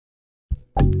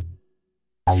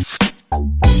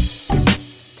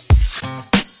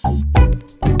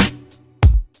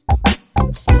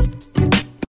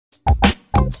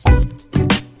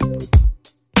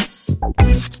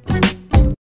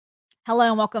Hello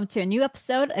and welcome to a new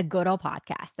episode of Good Old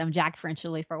Podcast. I'm Jack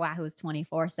Frenchly for Wahoo's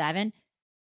 24/7.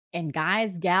 And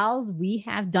guys, gals, we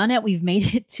have done it. We've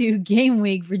made it to game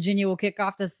week. Virginia will kick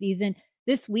off the season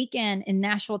this weekend in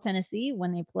Nashville, Tennessee,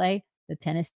 when they play the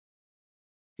Tennessee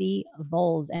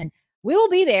Vols. And we will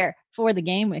be there for the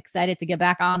game. We're excited to get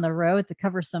back on the road to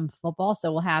cover some football.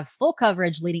 So we'll have full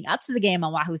coverage leading up to the game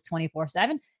on Wahoo's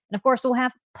 24/7. And of course, we'll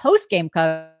have post-game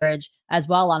coverage as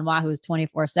well on Wahoo's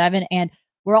 24/7. And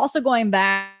we're also going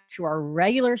back to our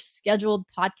regular scheduled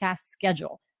podcast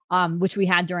schedule, which we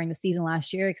had during the season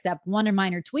last year, except one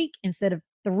minor tweak. Instead of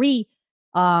 3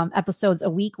 episodes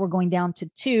a week, we're going down to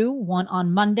 2, one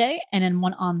on Monday and then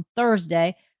one on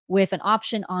Thursday, with an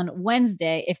option on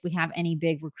Wednesday if we have any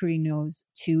big recruiting news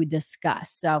to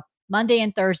discuss. So Monday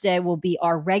and Thursday will be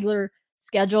our regular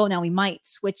schedule. Now we might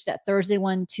switch that Thursday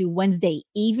one to Wednesday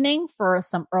evening for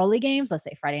some early games, let's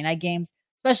say Friday night games,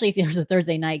 especially if there's a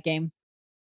Thursday night game.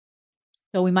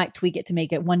 So we might tweak it to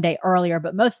make it one day earlier,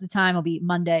 but most of the time it'll be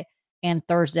Monday and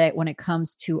Thursday when it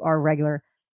comes to our regular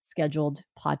scheduled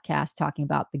podcast talking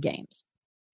about the games.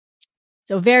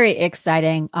 So very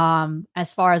exciting.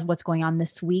 As far as what's going on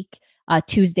this week,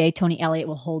 Tuesday, Tony Elliott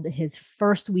will hold his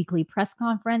first weekly press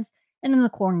conference. And then the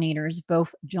coordinators,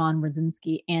 both John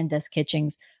Brzezinski and Des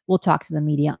Kitchings, will talk to the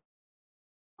media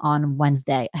on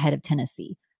Wednesday ahead of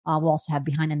Tennessee. We'll also have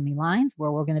Behind Enemy Lines,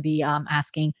 where we're going to be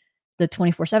asking the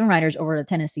 24/7 writers over the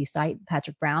Tennessee site,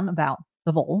 Patrick Brown, about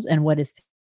the Vols and what is to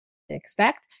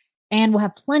expect. And we'll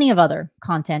have plenty of other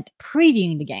content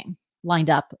previewing the game lined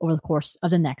up over the course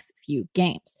of the next few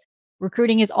games.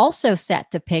 Recruiting is also set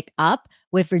to pick up,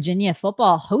 with Virginia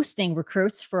football hosting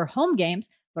recruits for home games,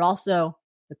 but also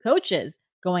the coaches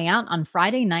going out on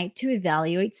Friday night to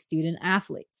evaluate student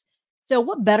athletes. So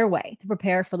what better way to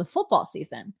prepare for the football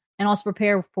season and also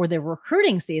prepare for the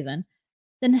recruiting season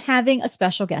than having a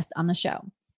special guest on the show?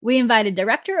 We invited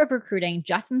Director of Recruiting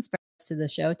Justin Speros to the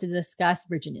show to discuss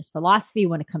Virginia's philosophy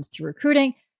when it comes to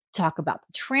recruiting, talk about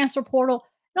the transfer portal,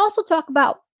 and also talk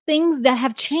about things that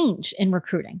have changed in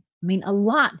recruiting. I mean, a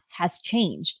lot has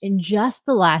changed in just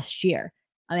the last year.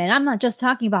 I mean, I'm not just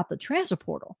talking about the transfer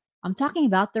portal. I'm talking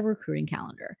about the recruiting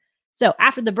calendar. So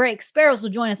after the break, Speros will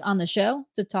join us on the show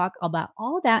to talk about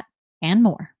all of that and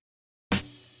more.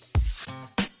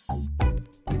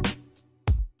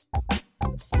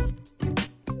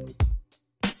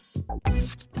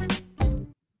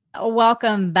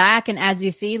 Welcome back. And as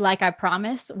you see, like I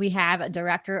promised, we have a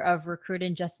Director of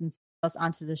Recruiting Justin Speros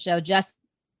onto the show.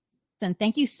 Justin,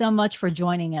 thank you so much for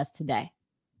joining us today.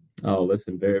 Oh,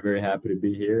 listen, very, very happy to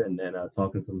be here and then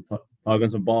talking some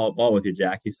ball with you,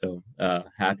 Jackie. So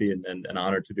happy and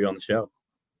honored to be on the show.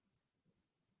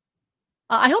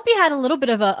 I hope you had a little bit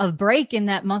of a break in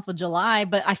that month of July,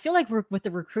 but I feel like with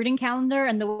the recruiting calendar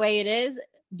and the way it is,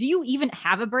 do you even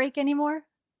have a break anymore?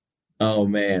 Oh,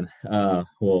 man.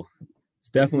 Well,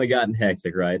 it's definitely gotten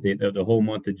hectic, right? The whole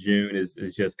month of June is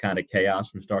just kind of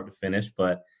chaos from start to finish,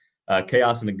 but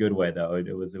chaos in a good way, though.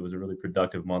 It was a really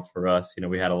productive month for us.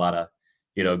 We had a lot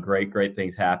of, great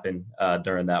things happen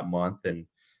during that month, and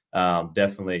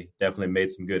definitely made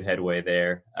some good headway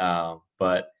there.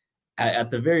 But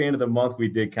at the very end of the month, we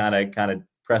did kind of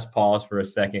press pause for a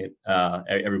second.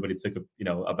 Everybody took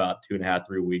about 2.5,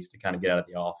 3 weeks to kind of get out of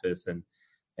the office and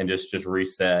just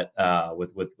reset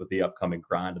with the upcoming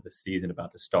grind of the season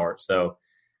about to start. So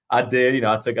I did,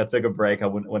 I took a break. I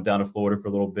went down to Florida for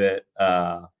a little bit,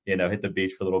 hit the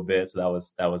beach for a little bit. So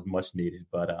that was much needed.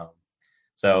 But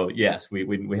so yes,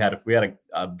 we had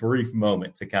a brief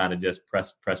moment to kind of just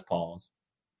press pause.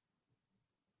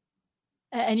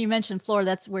 And you mentioned Florida.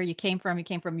 That's where you came from. You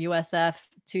came from USF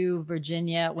to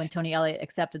Virginia when Tony Elliott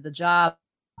accepted the job.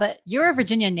 But you're a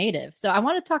Virginia native. So I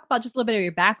want to talk about just a little bit of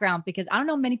your background, because I don't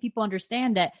know many people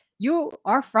understand that you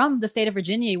are from the state of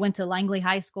Virginia. You went to Langley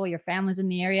High School. Your family's in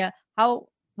the area. How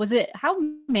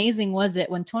amazing was it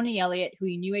when Tony Elliott, who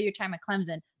you knew at your time at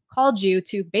Clemson, called you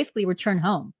to basically return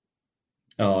home?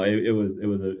 Oh, it was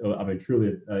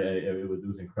truly, it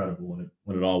was incredible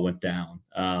when it all went down.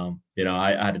 I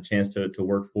had a chance to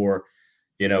work for,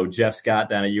 Jeff Scott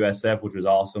down at USF, which was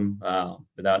awesome.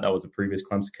 That was a previous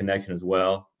Clemson connection as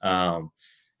well. And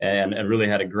really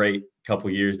had a great couple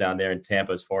of years down there in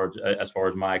Tampa as far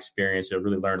as my experience. I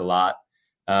really learned a lot.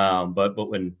 But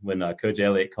when Coach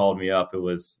Elliott called me up, it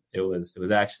was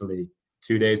actually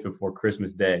 2 days before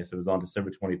Christmas Day. So it was on December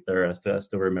 23rd. I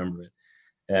still remember it.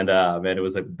 And man, it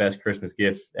was like the best Christmas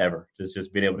gift ever.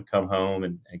 Just being able to come home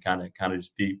and kind of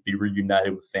just be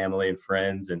reunited with family and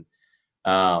friends, and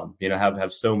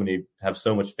have so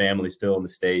much family still in the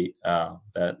state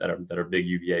that are big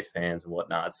UVA fans and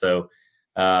whatnot. So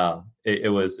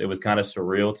it was kind of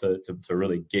surreal to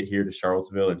really get here to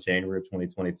Charlottesville in January of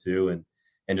 2022 and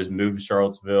just move to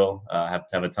Charlottesville. Have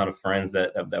to have a ton of friends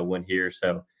that went here,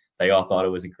 so they all thought it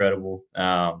was incredible.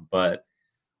 But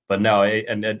no,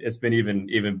 it's been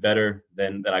even better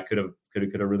than I could have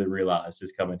really realized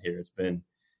just coming here. It's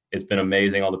been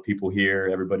amazing. All the people here,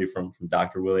 everybody from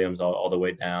Dr. Williams all the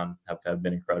way down have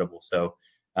been incredible. So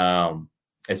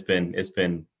it's been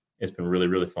really,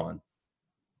 really fun.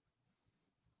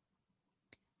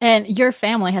 And your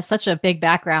family has such a big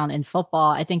background in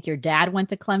football. I think your dad went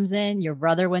to Clemson, your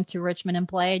brother went to Richmond and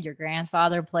played, your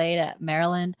grandfather played at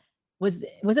Maryland. Was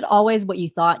it always what you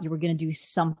thought you were going to do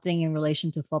something in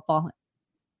relation to football?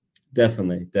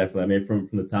 Definitely. I mean, from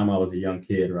the time I was a young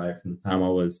kid, right? From the time I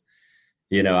was,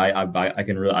 I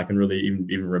can really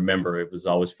even remember it was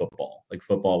always football. Like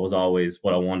football was always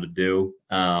what I wanted to do,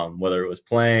 whether it was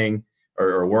playing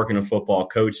or working in football,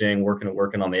 coaching, working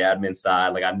on the admin side.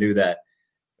 Like I knew that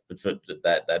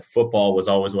football was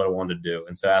always what I wanted to do.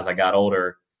 And so as I got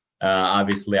older,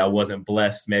 obviously I wasn't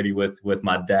blessed maybe with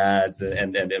my dad's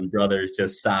and brothers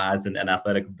just size and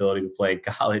athletic ability to play in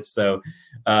college. So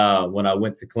when I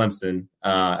went to Clemson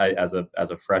as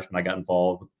a freshman, I got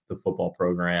involved with the football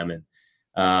program and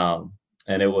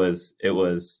it was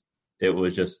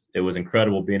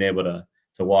incredible being able to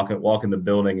walk in the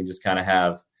building and just kind of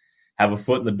have a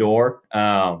foot in the door.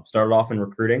 Started off in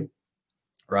recruiting.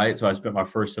 Right. So I spent my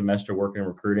first semester working in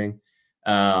recruiting.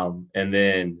 And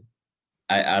then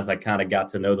as I kind of got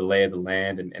to know the lay of the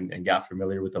land and got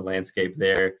familiar with the landscape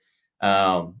there,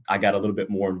 I got a little bit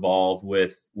more involved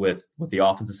with the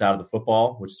offensive side of the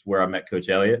football, which is where I met Coach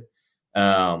Elliott.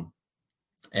 And,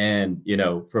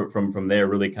 from there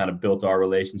really kind of built our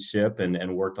relationship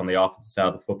and worked on the offensive side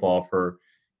of the football for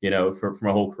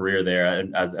my whole career there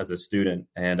as a student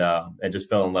and just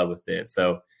fell in love with it.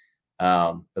 So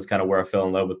that's kind of where I fell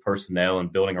in love with personnel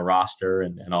and building a roster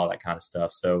and all that kind of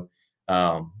stuff. So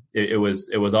it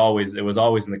was always in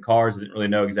the cards. I didn't really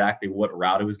know exactly what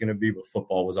route it was going to be, but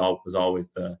football was always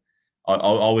going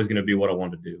to be what I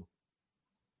wanted to do.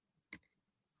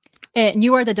 And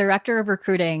you are the director of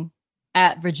recruiting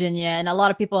at Virginia, and a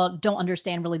lot of people don't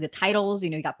understand really the titles.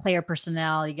 You got player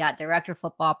personnel, you got director of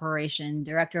football operation,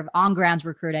 director of on-grounds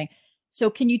recruiting. So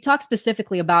can you talk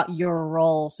specifically about your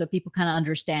role so people kind of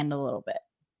understand a little bit?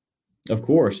 Of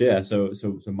course, yeah. So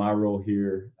my role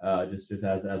here, just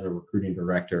as a recruiting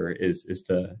director, is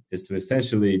to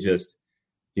essentially just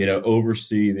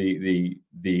oversee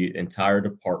the entire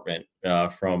department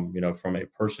from a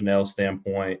personnel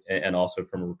standpoint and also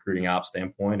from a recruiting ops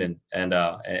standpoint. And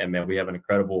man, we have an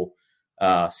incredible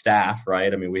staff,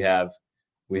 right? I mean, we have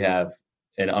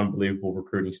an unbelievable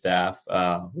recruiting staff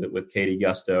with Katie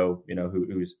Gusto,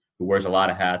 who wears a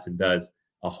lot of hats and does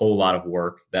a whole lot of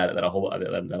work that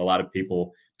a lot of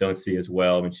people don't see as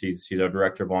well. I mean, she's our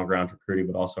director of on-ground recruiting,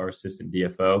 but also our assistant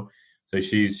DFO. So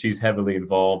she's heavily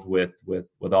involved with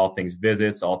all things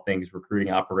visits, all things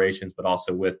recruiting operations, but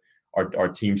also with our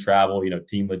team travel,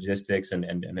 team logistics,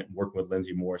 and working with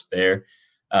Lindsay Morris there.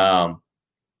 And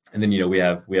then we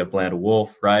have Blanda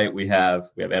Wolf, right? We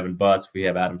have Evan Butts, we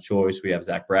have Adam Choice, we have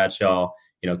Zach Bradshaw,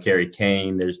 Carrie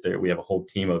Kane. We have a whole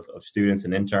team of students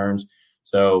and interns.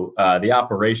 So the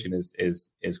operation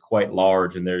is quite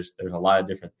large, and there's a lot of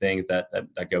different things that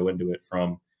go into it,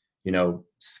 from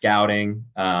scouting,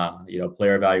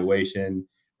 player evaluation,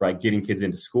 right, getting kids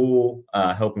into school,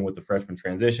 helping with the freshman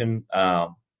transition,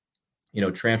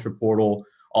 transfer portal,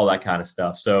 all that kind of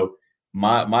stuff. So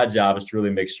my job is to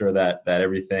really make sure that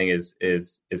everything is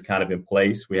kind of in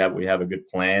place. We have a good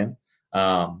plan,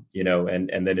 and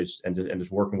then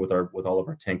just working with all of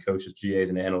our 10 coaches, GAs,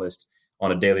 and analysts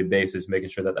on a daily basis, making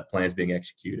sure that plan is being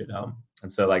executed.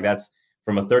 And so that's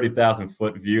from a 30,000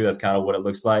 foot view. That's kind of what it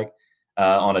looks like.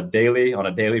 On a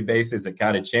daily basis, it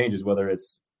kind of changes whether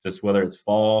it's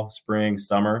fall, spring,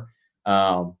 summer.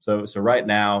 So right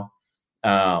now,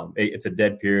 it's a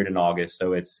dead period in August.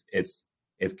 So it's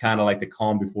kind of like the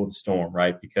calm before the storm,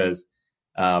 right? Because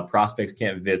prospects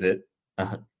can't visit.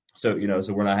 So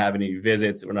we're not having any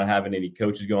visits. We're not having any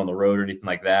coaches go on the road or anything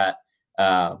like that.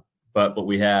 But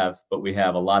we have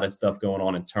a lot of stuff going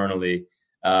on internally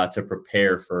to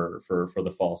prepare for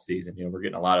the fall season. We're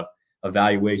getting a lot of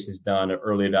evaluations done,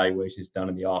 early evaluations done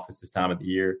in the office this time of the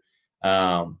year.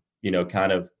 Kind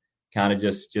of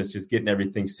just getting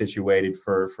everything situated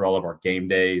for all of our game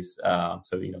days.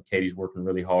 So Katie's working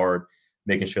really hard,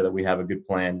 making sure that we have a good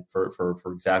plan for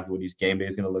exactly what each game day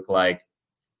is going to look like.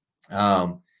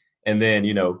 And then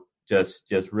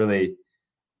just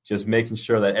making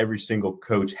sure that every single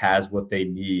coach has what they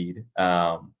need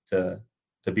to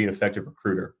be an effective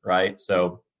recruiter, right?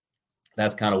 So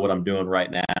that's kind of what I'm doing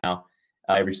right now,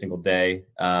 every single day.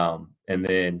 And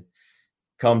then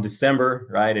come December,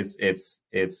 right? It's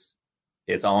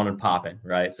on and popping,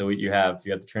 right? So you have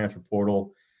the transfer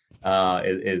portal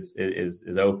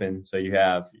is open. So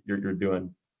you're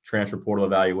doing transfer portal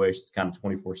evaluations kind of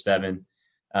 24/7.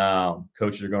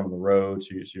 Coaches are going on the road,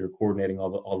 so you're coordinating all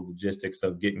the logistics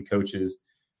of getting coaches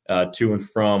to and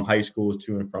from high schools,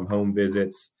 to and from home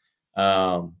visits,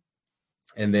 and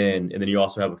then you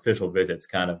also have official visits,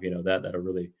 kind of that are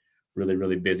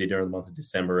really busy during the month of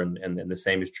December, and the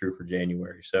same is true for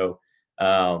January. So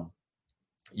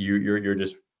you're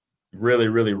just really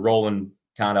rolling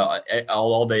kind of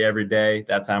all day every day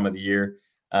that time of the year.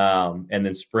 And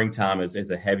then springtime is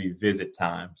a heavy visit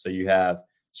time. So you have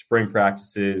spring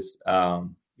practices.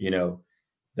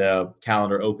 The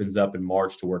calendar opens up in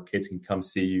March to where kids can come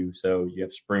see you. So you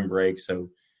have spring break. So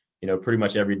pretty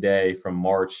much every day from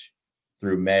March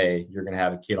through May, you're going to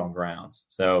have a kid on grounds.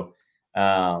 So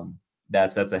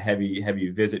that's a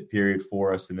heavy visit period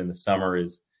for us. And then the summer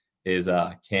is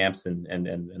camps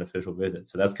and official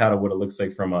visits. So that's kind of what it looks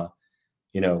like from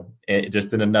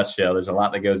just in a nutshell. There's a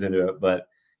lot that goes into it, but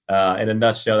in a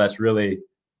nutshell, that's really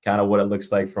kind of what it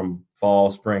looks like from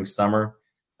fall, spring, summer.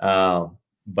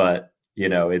 But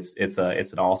it's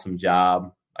an awesome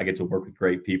job. I get to work with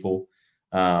great people,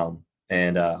 and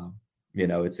it's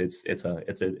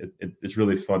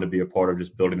really fun to be a part of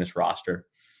just building this roster.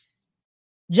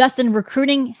 Justin,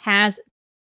 recruiting has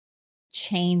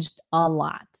changed a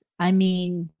lot. I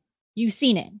mean, you've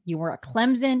seen it. You were at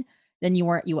Clemson, then you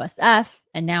were at USF,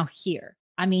 and now here.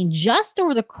 I mean, just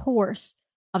over the course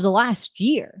of the last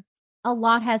year, a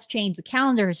lot has changed. The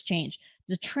calendar has changed.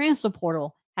 The transfer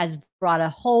portal has brought a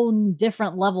whole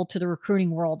different level to the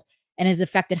recruiting world and has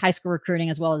affected high school recruiting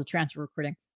as well as transfer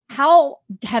recruiting. How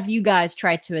have you guys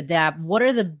tried to adapt? What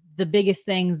are the biggest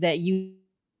things that you've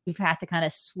had to kind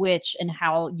of switch in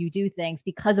how you do things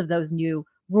because of those new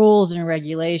rules and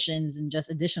regulations and just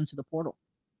addition to the portal?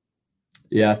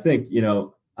 Yeah, I think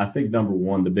number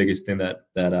one, the biggest thing that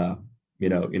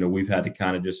we've had to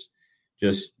kind of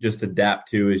just adapt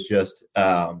to is just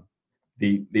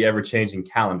the ever changing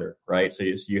calendar, right? So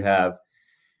you have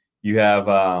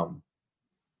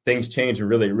things changing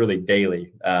really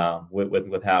daily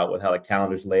with how the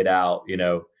calendar's laid out.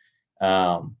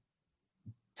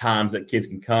 Times that kids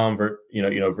can come,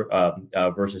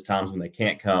 versus times when they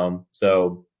can't come.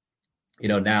 So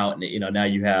now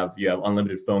you have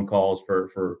unlimited phone calls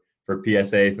for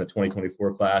PSAs in the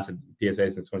 2024 class and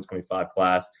PSAs in the 2025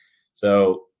 class.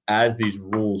 So as these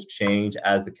rules change,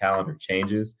 as the calendar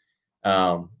changes, we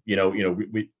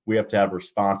have to have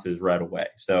responses right away.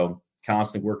 So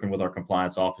constantly working with our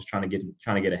compliance office, trying to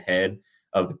get ahead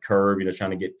of the curve,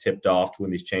 trying to get tipped off to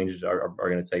when these changes are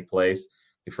going to take place.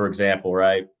 Like, for example,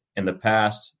 right, in the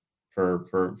past,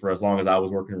 for as long as I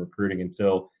was working in recruiting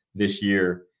until this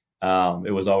year,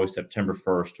 it was always September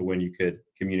 1st to when you could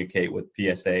communicate with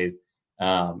PSAs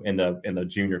in the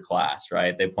junior class,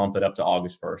 right? They bumped it up to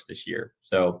August 1st this year.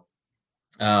 So,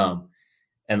 and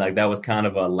like that was kind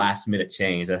of a last minute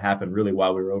change that happened really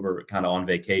while we were over kind of on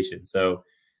vacation. So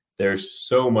there's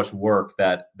so much work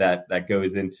that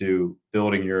goes into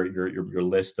building your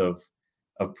list of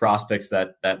prospects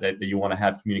that you want to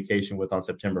have communication with on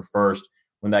September 1st.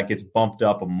 When that gets bumped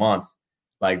up a month,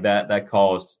 like that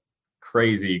caused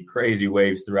crazy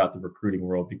waves throughout the recruiting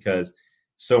world, because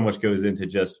so much goes into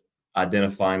just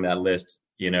identifying that list,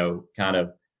 kind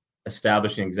of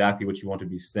establishing exactly what you want to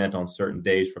be sent on certain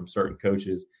days from certain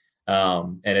coaches.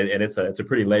 And it's a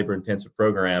pretty labor intensive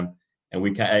program.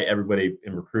 And everybody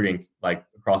in recruiting, like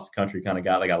across the country, kind of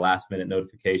got like a last minute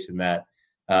notification that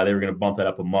they were going to bump that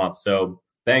up a month. So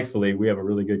thankfully, we have a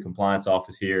really good compliance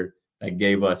office here that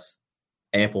gave us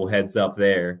ample heads up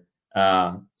there,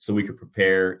 so we could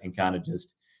prepare and kind of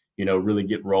just, really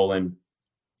get rolling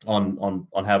on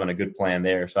having a good plan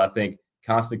there. So I think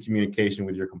constant communication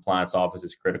with your compliance office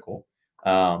is critical.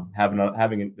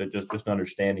 Having just an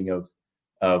understanding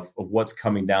of what's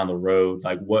coming down the road,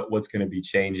 like what's going to be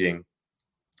changing,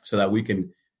 so that we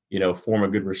can, form a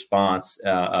good response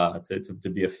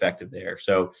to be effective there.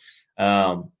 So,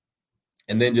 and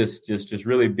then just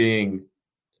really being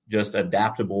just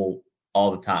adaptable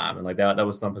all the time. And like that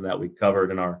was something that we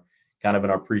covered in our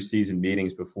preseason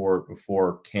meetings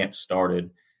before camp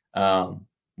started,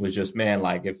 was just, man,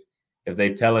 like if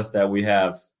they tell us that we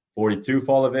have 42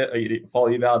 fall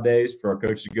eval days for our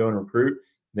coaches to go and recruit,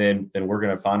 then we're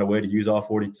going to find a way to use all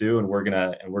 42, and we're going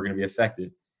to be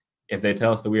effective. If they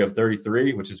tell us that we have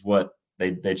 33, which is what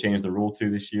they changed the rule to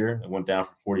this year, it went down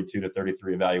from 42 to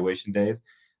 33 evaluation days,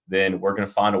 then we're going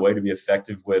to find a way to be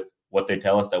effective with what they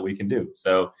tell us that we can do.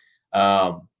 So,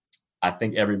 I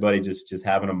think everybody just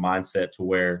having a mindset to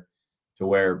where,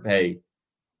 hey,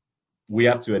 we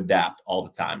have to adapt all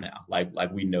the time now. Like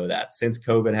we know that since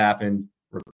COVID happened,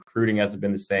 recruiting hasn't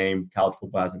been the same. College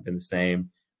football hasn't been the same.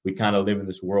 We kind of live in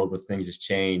this world where things just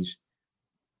change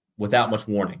without much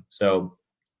warning. So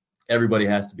everybody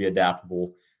has to be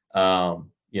adaptable.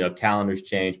 Calendars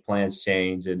change, plans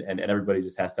change, and everybody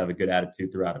just has to have a good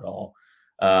attitude throughout it all.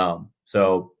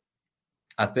 So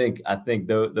I think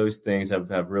those things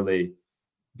have really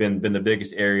been the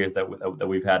biggest areas that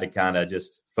we've had to kind of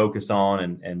just focus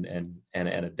on and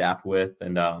adapt with.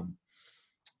 And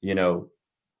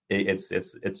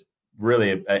it's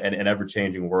really an ever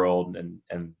changing world,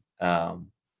 and we're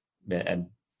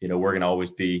going to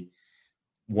always be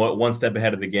one step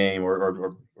ahead of the game,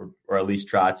 or at least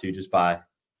try to, just by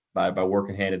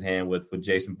working hand in hand with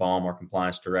Jason Baum, our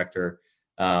compliance director,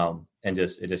 and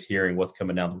just hearing what's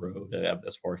coming down the road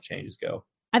as far as changes go.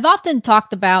 I've often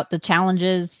talked about the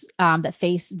challenges that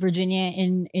face Virginia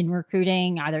in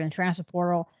recruiting, either in transfer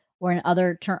portal or in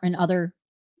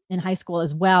high school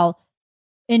as well.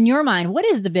 In your mind, what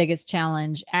is the biggest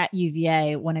challenge at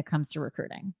UVA when it comes to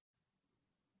recruiting?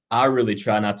 I really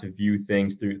try not to view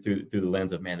things through the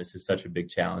lens of, man, this is such a big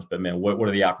challenge, but man, what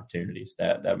are the opportunities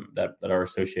that are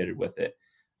associated with it?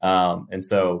 And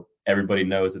so everybody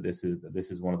knows that this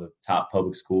is one of the top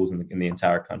public schools in the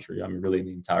entire country. I mean, really in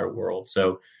the entire world.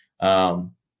 So,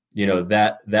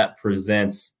 that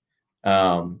presents,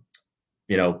 a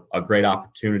great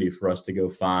opportunity for us to go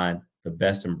find the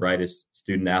best and brightest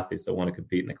student athletes that want to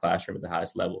compete in the classroom at the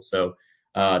highest level. So,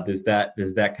 does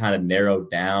that kind of narrow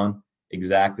down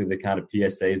exactly the kind of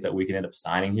PSAs that we can end up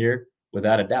signing here?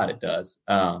 Without a doubt, it does.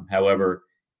 However,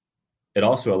 it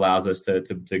also allows us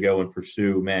to go and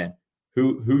pursue, man,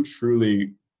 who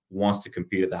truly wants to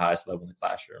compete at the highest level in the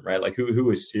classroom, right? Like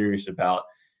who is serious about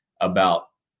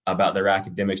their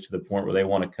academics to the point where they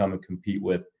want to come and compete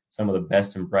with some of the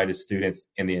best and brightest students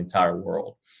in the entire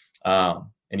world. So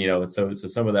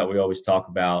some of that we always talk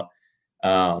about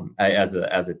as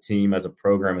a team, as a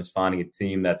program, is finding a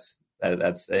team that's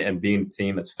and being a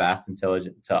team that's fast,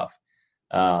 intelligent, and tough.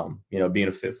 Being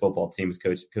a fit football team, as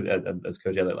Coach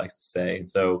Elliott likes to say. And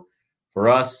so for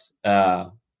us, where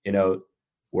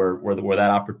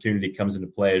that opportunity comes into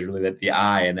play is really that the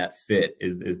eye and that fit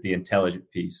is the intelligent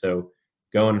piece. So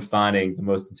going and finding the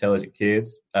most intelligent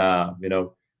kids, the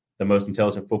most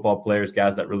intelligent football players,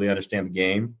 guys that really understand the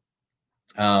game,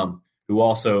 who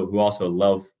also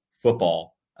love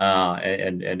football,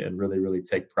 and really, really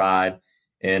take pride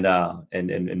and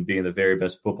being the very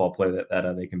best football player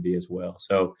that they can be as well.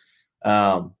 So,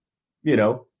 does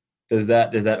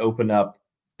that open up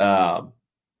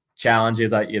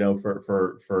challenges?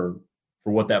 For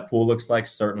what that pool looks like,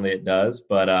 certainly it does.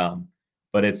 But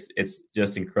it's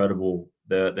just incredible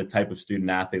the type of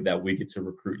student athlete that we get to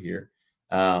recruit here.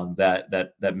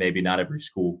 That maybe not every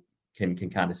school can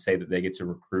kind of say that they get to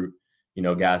recruit.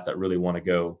 Guys that really want to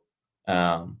go,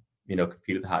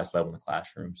 compete at the highest level in the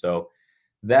classroom. So.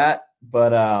 But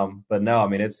no, I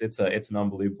mean, it's an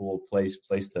unbelievable place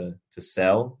to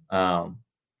sell. We're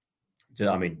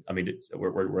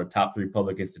a top 3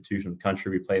 public institution in the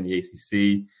country. We play in the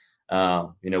ACC.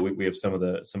 We have some of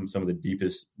the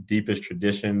deepest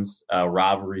traditions,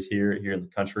 rivalries here in the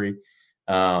country.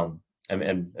 And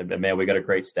man, we got a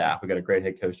great staff. We got a great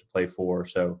head coach to play for.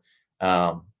 So, we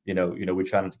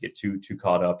try not to get too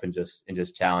caught up in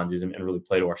just challenges and really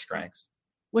play to our strengths.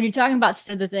 When you're talking about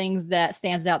some of the things that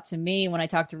stands out to me when I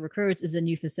talk to recruits is the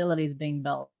new facilities being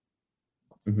built.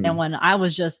 Mm-hmm. And when I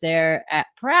was just there at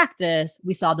practice,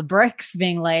 we saw the bricks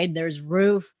being laid. There's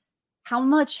roof. How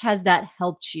much has that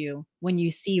helped you when you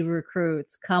see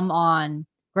recruits come on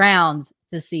grounds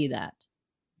to see that?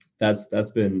 That's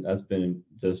been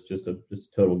just a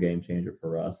total game changer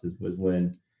for us. Was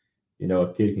when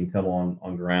a kid can come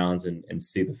on grounds and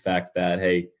see the fact that,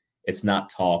 hey, it's not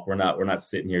talk. We're not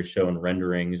sitting here showing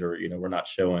renderings, or we're not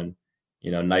showing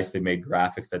nicely made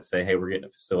graphics that say, hey, we're getting a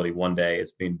facility one day.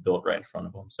 It's being built right in front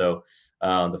of them. So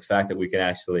the fact that we can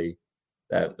actually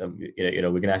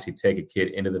we can actually take a kid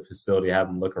into the facility, have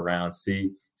them look around,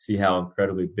 see how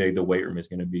incredibly big the weight room is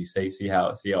going to be, see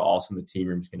how awesome the team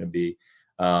room is going to be,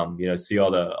 see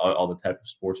all the type of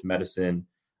sports medicine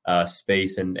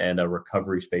space and a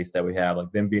recovery space that we have.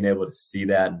 Like, them being able to see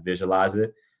that and visualize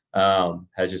it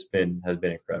has been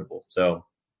incredible. So,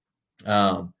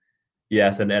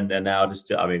 yes. And now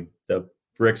the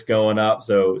bricks going up.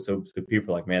 So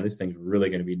people are like, man, this thing's really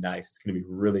going to be nice. It's going to be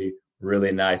really,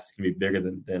 really nice. It's going to be bigger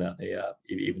than they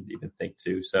even think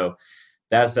too. So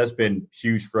that's been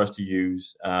huge for us to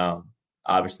use.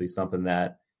 Obviously something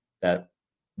that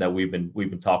that we've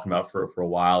been talking about for a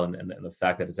while, and the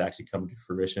fact that it's actually come to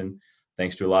fruition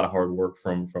thanks to a lot of hard work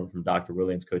from Dr.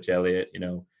 Williams, Coach Elliott,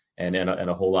 and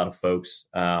a whole lot of folks.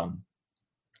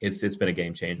 It's been a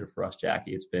game changer for us,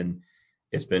 Jackie. It's been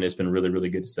really, really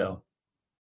good to sell.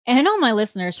 And I know my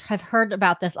listeners have heard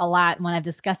about this a lot when I've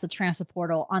discussed the transfer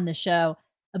portal on the show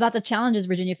about the challenges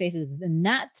Virginia faces in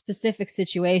that specific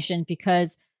situation,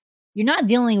 because you're not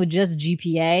dealing with just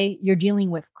GPA, you're dealing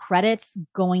with credits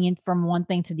going in from one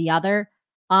thing to the other.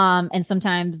 And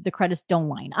sometimes the credits don't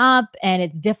line up, and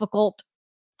it's difficult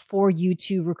for you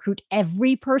to recruit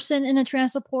every person in a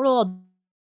transfer portal.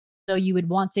 So you would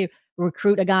want to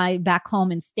recruit a guy back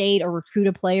home in state, or recruit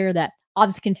a player that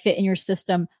obviously can fit in your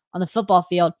system on the football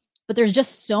field. But there's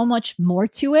just so much more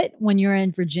to it when you're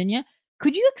in Virginia.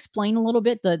 Could you explain a little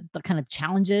bit the kind of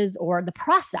challenges or the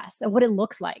process of what it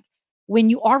looks like when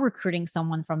you are recruiting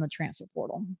someone from the transfer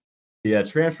portal? Yeah,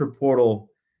 transfer portal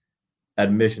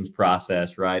admissions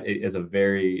process, right, it is a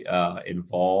very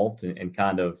involved and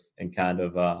kind of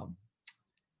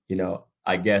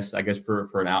I guess from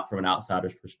an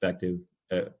outsider's perspective,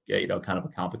 kind of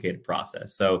a complicated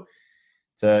process. So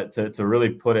to really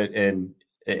put it in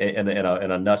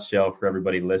a nutshell for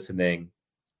everybody listening,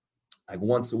 like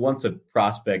once a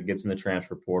prospect gets in the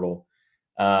transfer portal,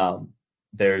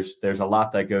 there's a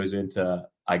lot that goes into,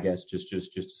 I guess,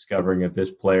 just discovering if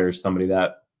this player is somebody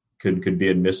that could be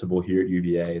admissible here at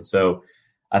UVA. And so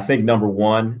I think number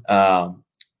one,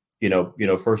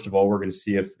 first of all, we're going to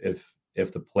see if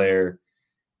the player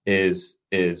is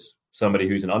somebody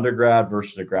who's an undergrad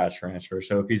versus a grad transfer.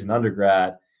 So if he's an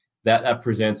undergrad, that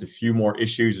presents a few more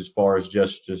issues as far as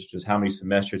just how many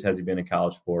semesters has he been in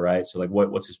college for, right? So like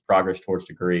what's his progress towards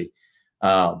degree?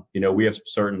 We have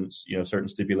certain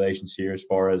stipulations here as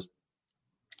far as,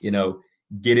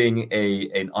 getting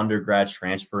an undergrad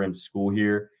transfer into school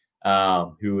here,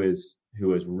 who is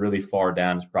really far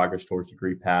down his progress towards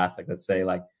degree path. Like, let's say,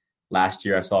 like last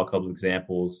year, I saw a couple of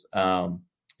examples, of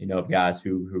guys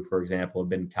who, for example, have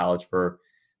been in college for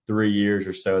 3 years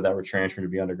or so that were transferring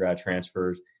to be undergrad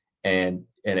transfers. And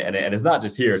it's not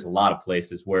just here; it's a lot of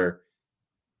places where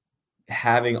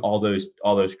having all those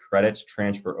credits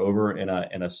transfer over in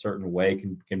a certain way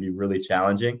can be really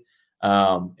challenging.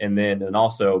 And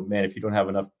also, man, if you don't have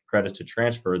enough credits to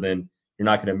transfer, then you're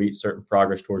not going to meet certain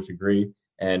progress towards degree,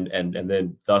 and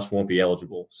then thus won't be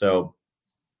eligible. So,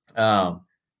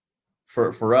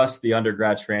 for us, the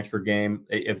undergrad transfer game,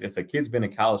 if a kid's been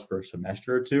in college for a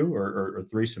semester or two or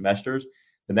 3 semesters,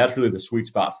 then that's really the sweet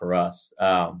spot for us.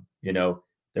 They're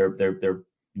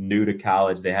new to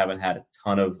college. They haven't had a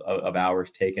ton of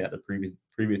hours taken at the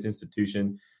previous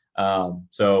institution.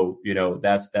 So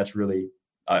that's really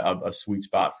a sweet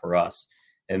spot for us.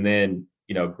 And then,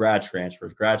 grad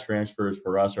transfers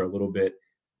for us are a little bit,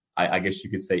 I guess you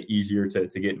could say, easier to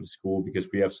get into school because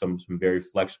we have some very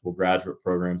flexible graduate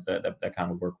programs that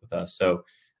kind of work with us. So,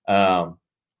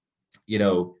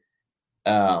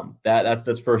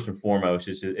 that's first and foremost.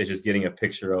 It's just getting a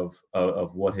picture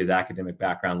of what his academic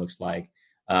background looks like.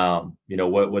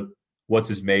 What's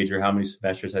his major? How many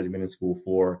semesters has he been in school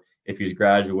for? If he's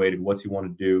graduated, what's he want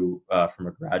to do from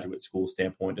a graduate school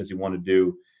standpoint? Does he want to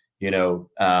do,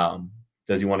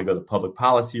 does he want to go the public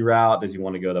policy route? Does he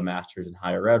want to go the master's in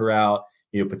higher ed route?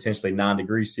 Potentially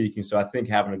non-degree seeking. So I think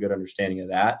having a good understanding of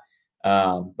that,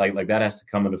 like that has to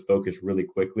come into focus really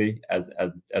quickly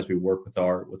as we work with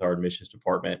our admissions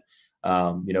department,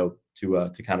 to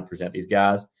kind of present these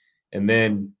guys. And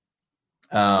then,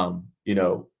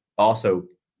 also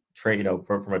train,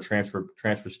 from a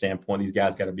transfer standpoint, these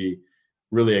guys got to be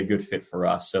really a good fit for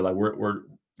us. So like we're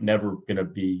never going to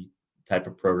be type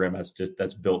of program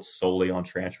that's built solely on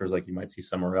transfers like you might see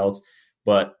somewhere else.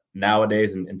 But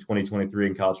nowadays in 2023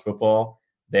 in college football,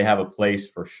 they have a place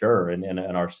for sure in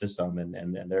our system,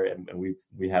 and we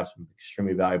have some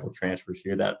extremely valuable transfers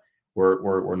here that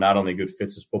we're not only good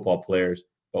fits as football players,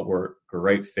 but we're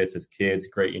great fits as kids,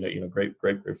 great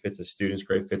fits as students,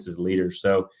 great fits as leaders.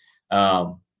 So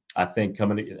I think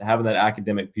having that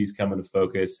academic piece come into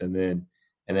focus, and then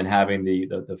having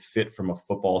the fit from a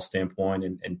football standpoint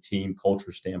and team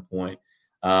culture standpoint,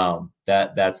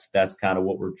 that's kind of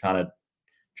what we're trying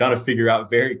to figure out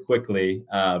very quickly,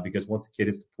 because once the kid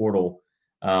hits the portal,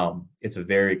 it's a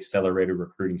very accelerated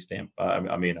recruiting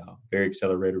very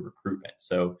accelerated recruitment.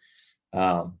 So,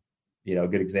 a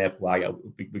good example,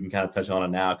 we can kind of touch on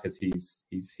it now because he's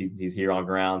here on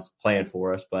grounds playing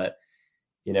for us. But,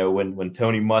 when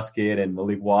Tony Muskett and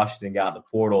Malik Washington got in the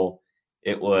portal,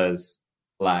 it was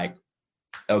like,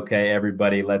 okay,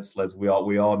 everybody, we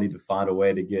all need to find a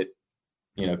way to get,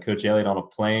 Coach Elliott on a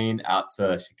plane out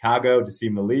to Chicago to see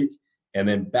Malik, and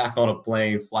then back on a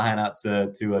plane flying out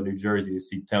to New Jersey to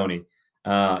see Tony.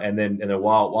 And then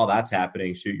while that's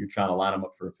happening, shoot, you're trying to line them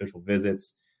up for official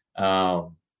visits.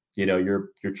 You're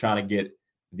trying to get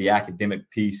the academic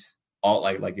piece all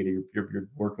like you're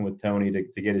working with Tony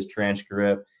to get his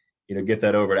transcript, get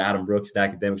that over to Adam Brooks at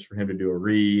academics for him to do a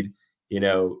read.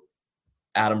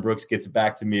 Adam Brooks gets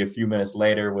back to me a few minutes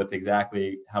later with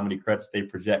exactly how many credits they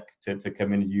project to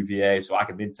come into UVA. So I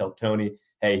can then tell Tony,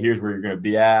 hey, here's where you're going to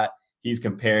be at. He's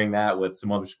comparing that with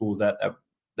some other schools that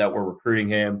were recruiting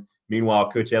him.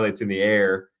 Meanwhile, Coach Elliott's in the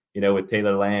air, with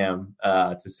Taylor Lamb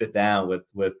to sit down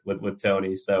with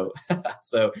Tony. So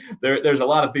there's a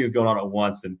lot of things going on at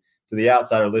once. And to the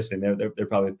outsider listening, they're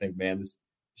probably think, man, this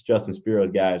Justin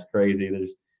Speros guy is crazy.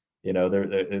 There's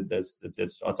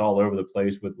it's all over the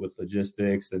place with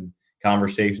logistics and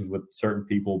conversations with certain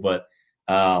people, but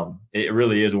it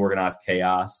really is organized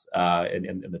chaos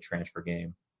in the transfer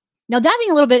game. Now,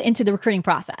 diving a little bit into the recruiting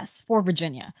process for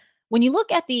Virginia, when you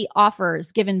look at the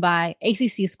offers given by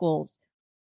ACC schools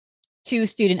to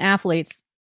student athletes,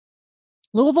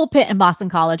 Louisville, Pitt, and Boston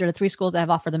College are the three schools that have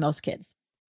offered the most kids.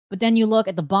 But then you look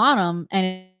at the bottom,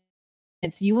 and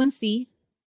it's UNC,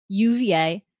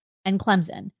 UVA, and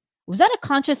Clemson. Was that a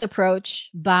conscious approach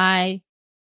by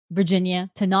Virginia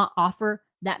to not offer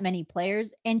that many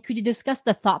players? And could you discuss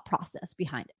the thought process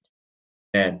behind it?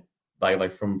 And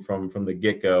like from the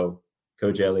get-go,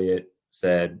 Coach Elliott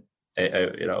said,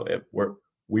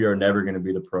 we are never going to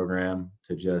be the program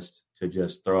to just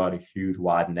throw out a huge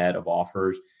wide net of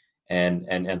offers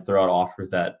and throw out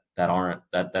offers that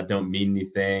don't mean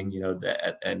anything,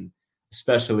 and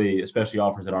especially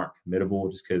offers that aren't committable,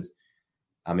 just because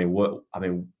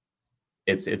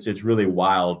it's really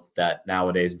wild that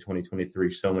nowadays in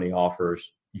 2023, so many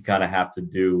offers, you kind of have to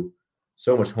do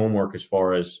so much homework as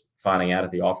far as finding out if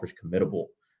the offer is committable.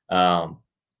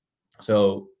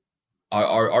 So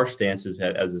our stance has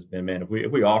has been, man,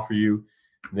 if we offer you,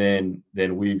 then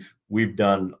we've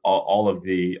done all of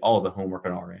the homework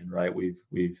on our end, right?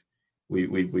 We've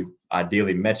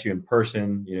ideally met you in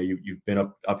person. You've been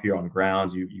up here on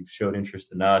grounds. You've showed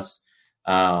interest in us.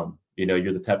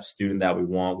 You're the type of student that we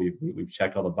want. We've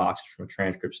checked all the boxes from a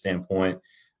transcript standpoint.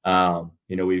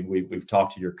 We've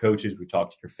talked to your coaches. We've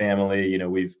talked to your family.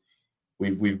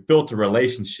 We've built a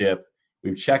relationship.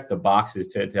 We've checked the boxes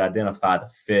to identify the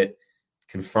fit,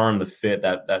 confirm the fit,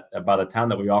 that by the time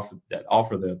that we offer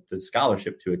the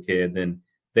scholarship to a kid, then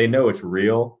they know it's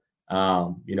real.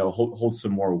 Hold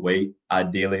some more weight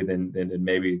ideally than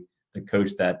maybe the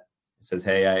coach that says,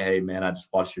 hey man, I just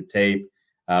watched your tape.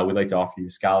 We'd like to offer you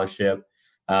a scholarship.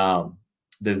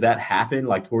 Does that happen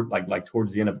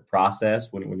towards the end of the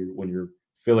process when you're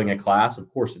filling a class? Of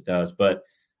course it does. But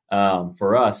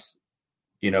for us,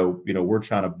 we're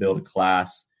trying to build a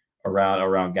class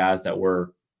around guys that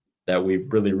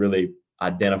we've really, really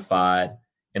identified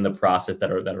in the process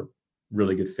that are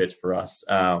really good fits for us.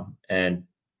 I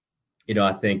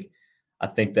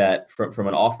think that from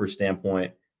an offer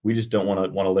standpoint, we just don't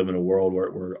want to live in a world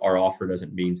where our offer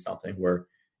doesn't mean something, where,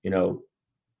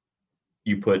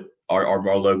 you put our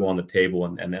logo on the table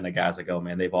and then the guys like, oh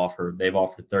man, they've offered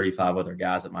 35 other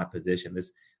guys at my position.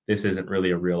 This isn't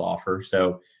really a real offer.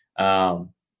 So, and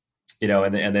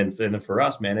then for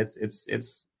us, man,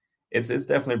 it's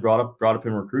definitely brought up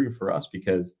in recruiting for us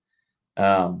because,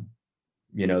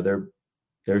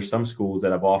 there's some schools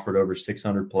that have offered over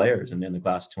 600 players in the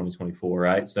class of 2024.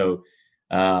 Right. So,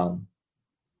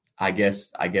 I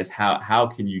guess how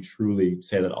can you truly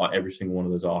say that every single one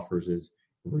of those offers is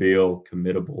real,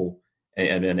 committable,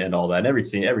 and all that? And every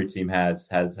team has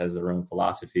their own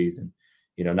philosophies, and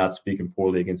not speaking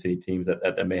poorly against any teams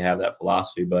that may have that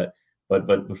philosophy, but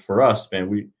for us,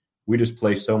 man, we just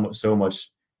place so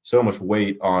much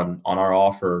weight on our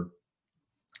offer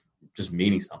just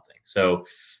meaning something. So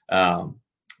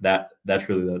that's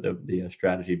really the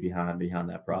strategy behind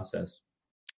that process.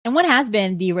 And what has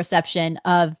been the reception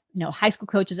of high school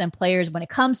coaches and players when it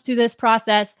comes to this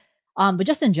process, but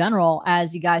just in general,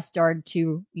 as you guys started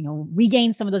to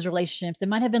regain some of those relationships that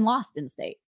might have been lost in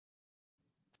state?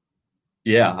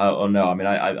 Yeah. Oh no. I mean,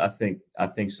 I think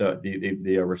so.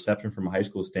 The reception from a high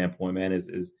school standpoint, man,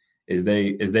 is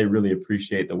they really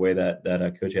appreciate the way that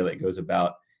Coach Elliott goes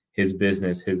about his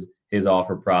business, his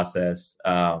offer process,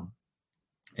 and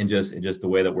just the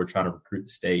way that we're trying to recruit the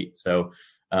state. So,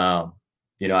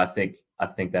 I think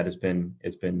that it's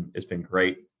been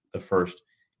great the first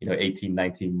 18,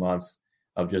 19 months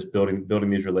of just building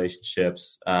these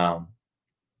relationships.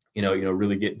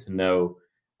 Really getting to know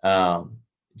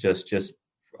just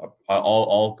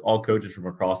all coaches from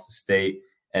across the state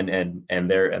and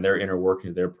their inner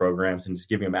workings of their programs, and just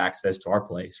giving them access to our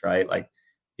place, right? Like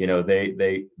they know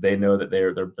that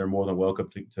they're more than welcome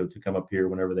to come up here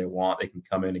whenever they want. They can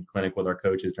come in and clinic with our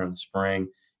coaches during the spring,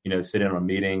 sit in on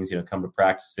meetings, come to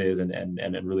practices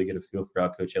and really get a feel for how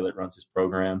Coach Elliott runs his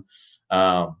program. We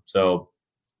had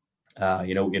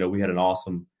an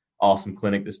awesome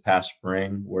clinic this past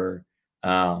spring where,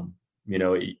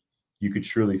 you could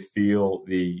truly feel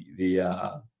the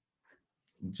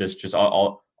just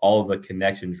all of the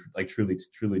connections, like truly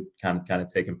kind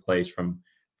of taking place from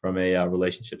a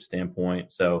relationship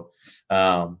standpoint. So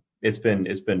it's been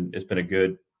a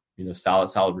good,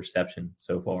 solid reception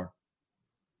so far.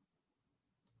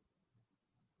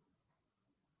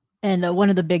 And one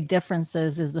of the big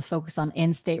differences is the focus on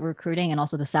in-state recruiting and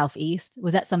also the Southeast.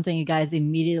 Was that something you guys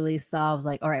immediately saw? I was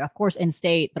like, all right, of course,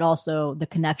 in-state, but also the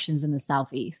connections in the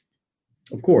Southeast.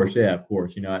 Of course, yeah, of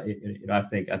course. I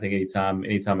think anytime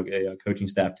a coaching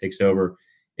staff takes over,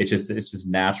 it's just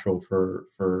natural for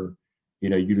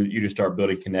you to start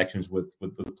building connections with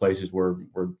the places where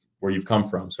you've come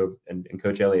from. So in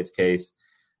Coach Elliott's case,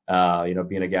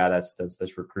 being a guy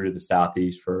that's recruited the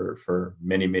Southeast for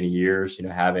many years,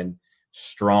 having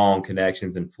strong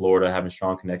connections in Florida, having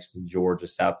strong connections in Georgia,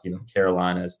 South,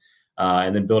 Carolinas,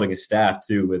 and then building a staff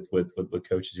too with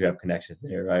coaches who have connections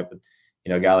there, right? But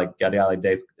a guy like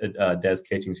Des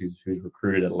Kitchings, who's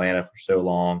recruited Atlanta for so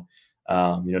long,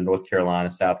 North Carolina,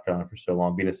 South Carolina for so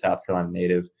long, being a South Carolina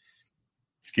native.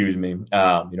 Excuse me.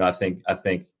 I think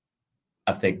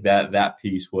that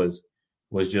piece was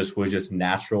just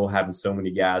natural, having so many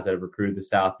guys that have recruited the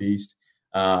Southeast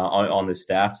on the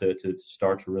staff to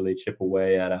start to really chip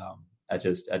away at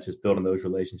just building those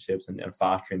relationships and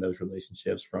fostering those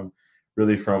relationships from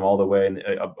all the way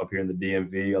up here in the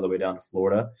DMV all the way down to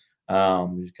Florida.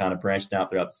 Just kind of branching out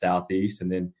throughout the Southeast,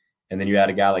 and then you add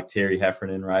a guy like Terry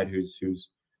Heffernan, right, who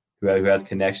has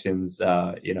connections,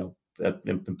 in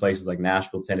places like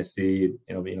Nashville, Tennessee,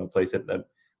 a place that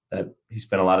he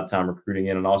spent a lot of time recruiting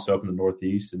in, and also up in the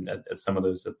Northeast and at some of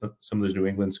those New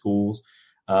England schools,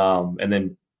 and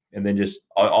then just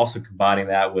also combining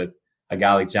that with a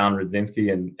guy like John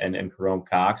Rudzinski and Jerome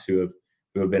Cox, who have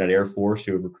been at Air Force,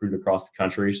 who have recruited across the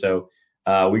country. So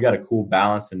we got a cool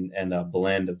balance and a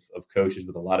blend of coaches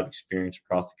with a lot of experience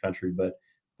across the country, but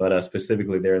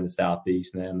specifically there in the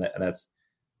Southeast, and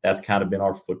that's kind of been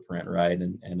our footprint, right?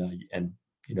 And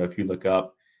if you look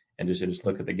up and just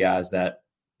look at the guys that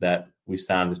we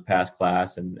signed this past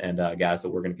class and guys that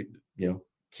we're going to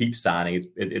keep signing,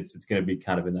 it's going to be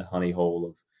kind of in that honey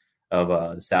hole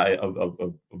of the South of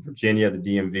Virginia, the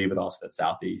DMV, but also that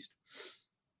Southeast.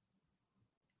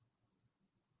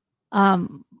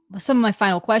 Some of my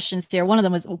final questions here. One of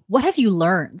them was, what have you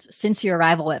learned since your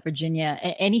arrival at Virginia?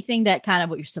 Anything that kind of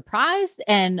what you're surprised,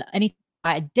 and anything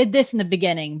I did this in the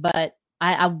beginning, but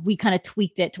we kind of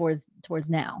tweaked it towards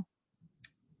now.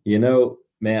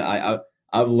 Man,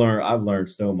 I've learned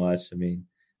so much. I mean,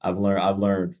 I've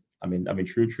learned. I mean,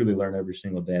 truly learn every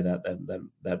single day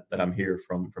that I'm here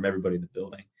from everybody in the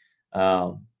building.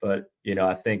 But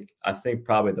I think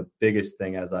probably the biggest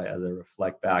thing as I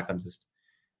reflect back on just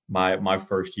my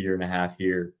first year and a half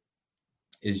here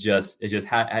is just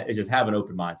have an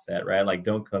open mindset, right? Like,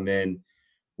 don't come in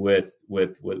with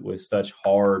such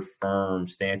hard, firm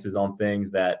stances on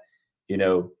things that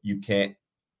you can't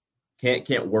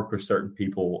work with certain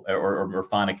people or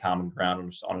find a common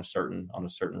ground on a certain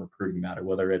recruiting matter,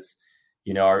 whether it's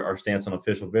our stance on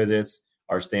official visits,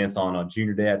 our stance on a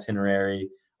junior day itinerary,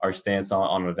 our stance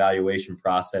on an evaluation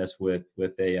process with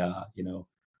a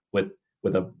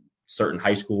certain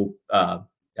high school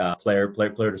player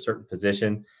to a certain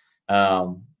position,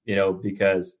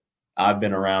 because I've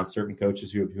been around certain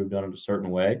coaches who have done it a certain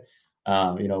way.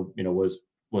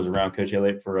 Was around Coach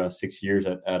Elliott for 6 years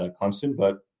at Clemson,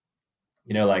 but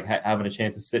having a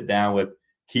chance to sit down with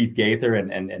Keith Gaither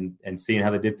and seeing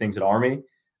how they did things at Army,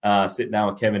 sitting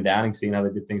down with Kevin Downing, seeing how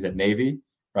they did things at Navy,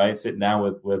 right? Sitting down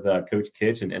with Coach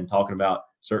Kitch and talking about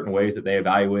certain ways that they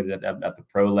evaluated at the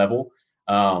pro level,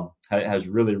 has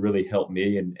really helped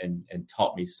me and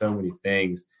taught me so many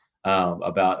things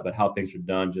about how things are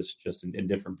done just in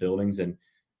different buildings. And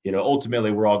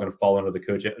ultimately we're all going to fall under the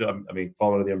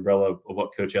umbrella of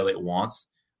what Coach Elliott wants,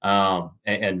 and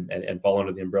fall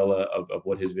under the umbrella of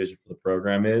what his vision for the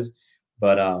program is.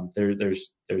 But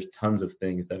there's tons of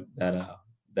things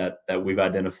that we've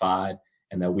identified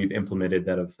and that we've implemented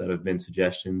that have been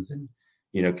suggestions and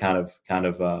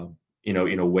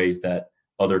ways that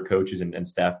other coaches and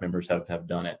staff members have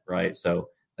done it, right? So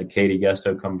like Katie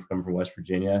Gusto coming from West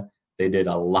Virginia, they did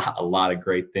a lot of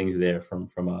great things there from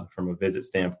a visit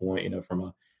standpoint, from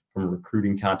a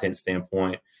recruiting content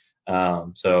standpoint.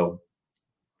 So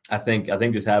I think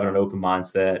just having an open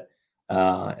mindset,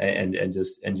 and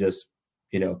just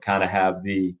kind of have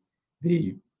the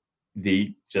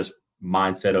just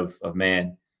mindset of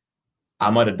man, I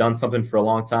might have done something for a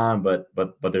long time, but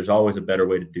there's always a better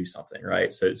way to do something,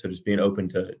 right? So just being open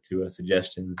to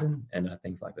suggestions and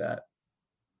things like that.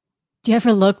 Do you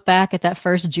ever look back at that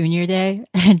first junior day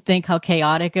and think how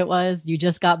chaotic it was? You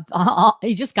just got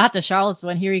to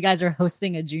Charlottesville, and here you guys are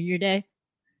hosting a junior day.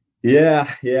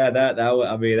 Yeah.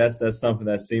 I mean, that's something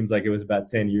that seems like it was about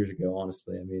 10 years ago,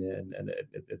 honestly. I mean, and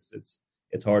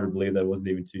it's hard to believe that it wasn't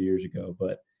even 2 years ago.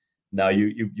 But no,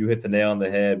 you hit the nail on the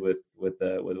head with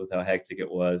how hectic it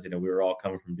was. We were all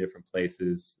coming from different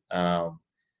places. There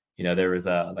was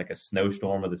like a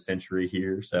snowstorm of the century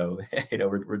here, so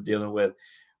we're dealing with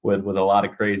a lot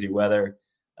of crazy weather,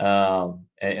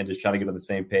 and just trying to get on the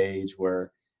same page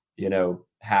where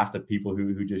half the people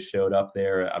who just showed up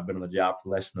there, I've been on the job for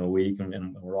less than a week,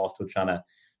 and we're all still trying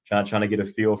to get a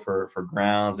feel for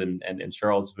grounds, and in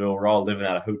Charlottesville we're all living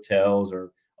out of hotels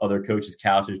or other coaches'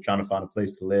 couches trying to find a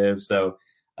place to live. So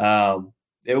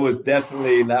it was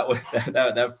definitely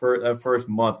that first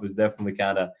month was definitely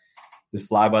kind of just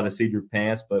fly by the seat of your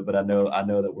pants, but I know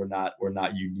that we're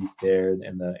not unique there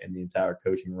in the entire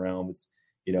coaching realm. It's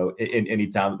in any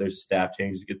time that there's a staff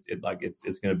change,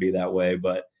 it's going to be that way.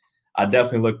 But I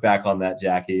definitely look back on that,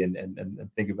 Jackie, and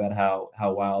think about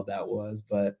how wild that was.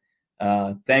 But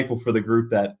thankful for the group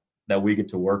that we get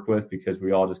to work with, because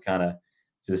we all just kind of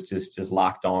just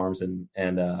locked arms and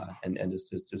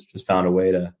just found a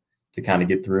way to kind of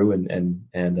get through and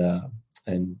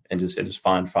just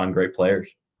find great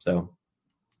players. So.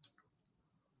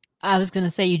 I was going to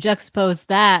say, you juxtapose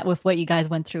that with what you guys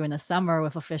went through in the summer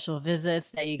with official visits,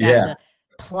 that you got to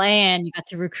plan, you got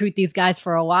to recruit these guys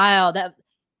for a while.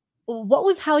 What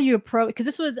was how you approach? Because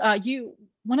this was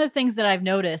one of the things that I've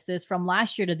noticed is from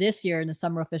last year to this year in the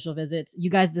summer official visits,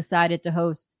 you guys decided to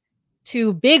host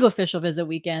 2 big official visit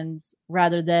weekends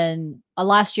rather than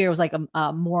last year it was like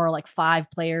a more like 5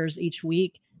 players each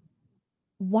week.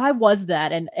 Why was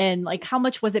that? And like, how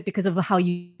much was it because of how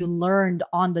you learned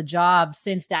on the job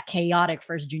since that chaotic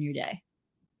first junior day?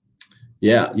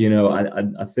 Yeah.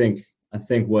 I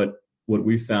think what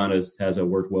we found has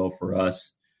worked well for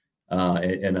us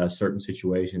in certain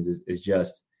situations is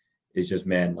just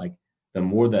man, like the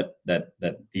more that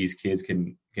these kids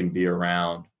can be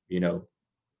around,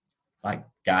 like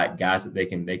guys that they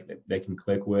can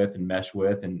click with and mesh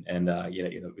with, and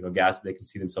guys that they can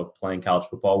see themselves playing college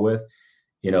football with,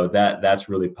 that's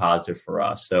really positive for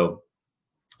us. So,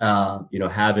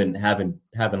 having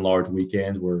large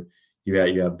weekends where you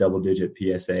have double digit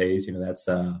PSAs,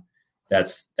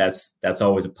 that's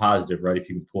always a positive, right? If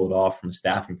you can pull it off from a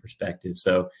staffing perspective.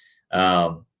 So,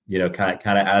 kind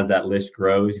of as that list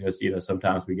grows,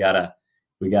 sometimes we gotta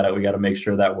make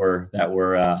sure that we're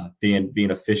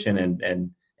being efficient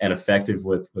and effective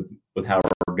with how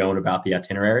we're going about the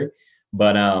itinerary.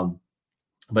 But no,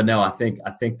 I think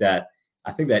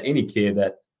that any kid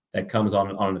that comes on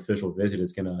an official visit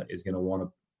is gonna want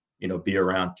to be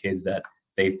around kids that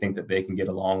they think that they can get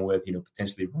along with,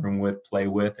 potentially room with, play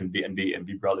with, and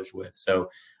be brothers with.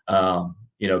 So kind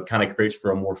of creates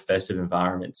for a more festive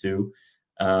environment too.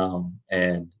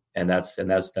 And that's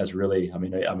really, I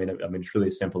mean it's really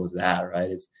as simple as that, right?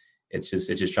 It's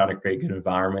just trying to create good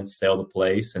environments, sell the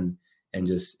place, and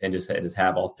just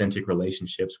have authentic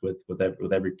relationships with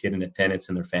every kid in attendance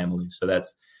and their families. So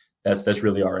that's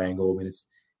really our angle. I mean,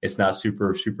 it's not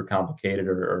super complicated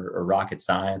or rocket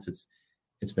science.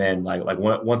 It's been like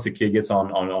once a kid gets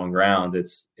on grounds,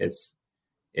 it's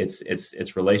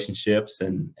relationships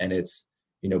and it's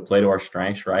play to our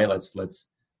strengths, right?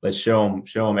 Let's show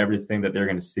them everything that they're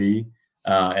going to see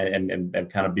and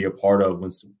kind of be a part of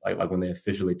when they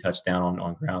officially touch down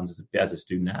on grounds as a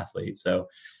student athlete. So,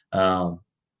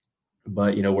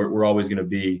 but we're always going to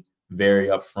be very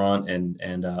upfront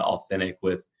and authentic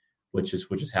with which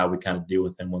is how we kind of deal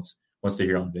with them once they're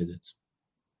here on visits.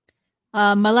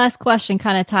 My last question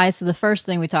kind of ties to the first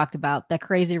thing we talked about, that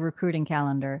crazy recruiting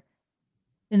calendar.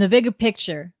 In the bigger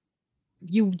picture,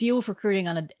 you deal with recruiting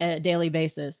on a daily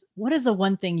basis. What is the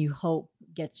one thing you hope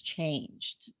gets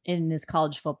changed in this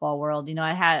college football world?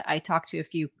 I talked to a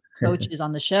few coaches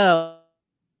on the show,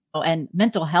 and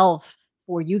mental health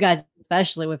for you guys,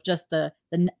 especially with just the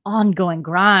ongoing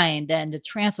grind and the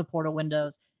transfer portal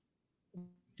windows.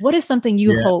 What is something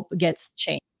you hope gets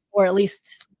changed or at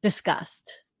least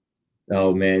discussed?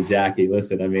 Oh man, Jackie,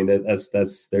 listen, I mean, that's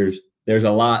there's a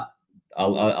lot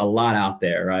out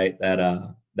there, right?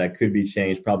 That could be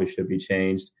changed, probably should be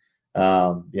changed.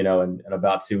 And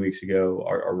about 2 weeks ago,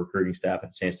 our recruiting staff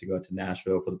had a chance to go to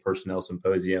Nashville for the personnel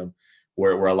symposium,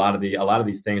 where a lot of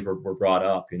these things were brought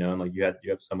up, and like you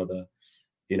have some of the,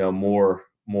 more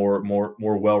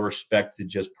well-respected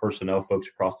just personnel folks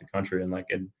across the country, and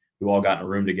we all got in a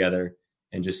room together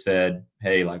and just said,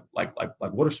 hey, like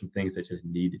what are some things that just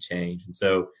need to change? And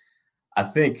so I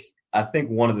think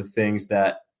one of the things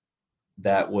that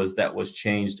was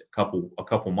changed a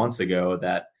couple months ago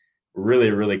that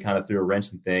really kind of threw a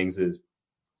wrench in things is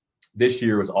this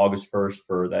year was August 1st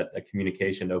for that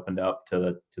communication opened up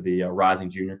to the rising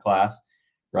junior class,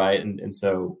 right? And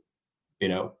so,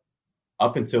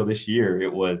 up until this year,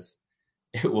 it was,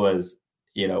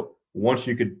 once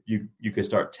you could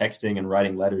start texting and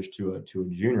writing letters to a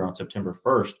junior on September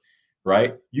 1st,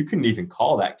 right? You couldn't even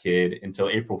call that kid until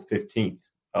April 15th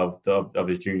of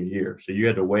his junior year. So you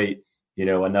had to wait,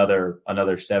 another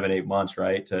 7-8 months,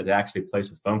 right, to actually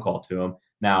place a phone call to him.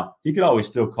 Now he could always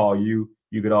still call you.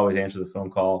 You could always answer the phone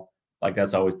call. Like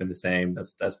that's always been the same.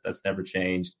 That's never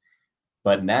changed.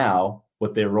 But now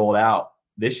what they rolled out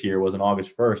this year was on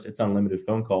August 1st. It's unlimited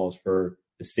phone calls for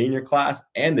the senior class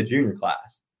and the junior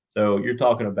class. So you're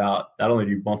talking about not only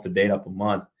do you bump the date up a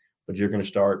month, but you're going to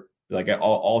start like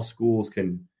all schools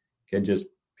can just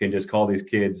call these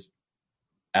kids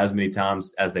as many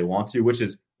times as they want to, which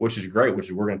is great, which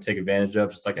is we're going to take advantage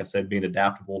of. Just like I said, being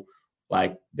adaptable.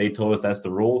 Like they told us that's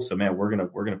the rule. So man, we're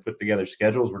gonna put together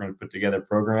schedules. We're gonna put together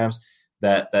programs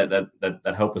that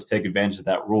help us take advantage of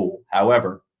that rule.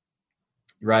 However,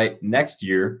 right, next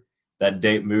year that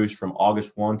date moves from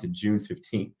August 1 to June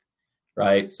 15th,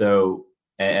 right? So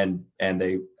and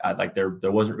they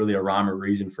there wasn't really a rhyme or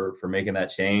reason for making that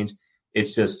change.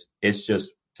 It's just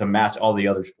to match all the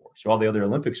other sports. So all the other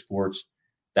Olympic sports,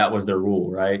 that was their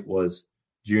rule, right? Was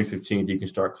June 15th you can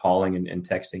start calling and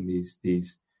texting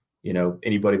these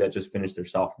anybody that just finished their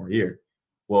sophomore year.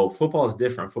 Well, football is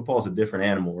different. Football is a different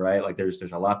animal, right? Like there's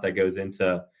a lot that goes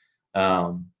into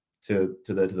to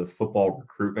the football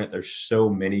recruitment. There's so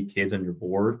many kids on your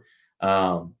board,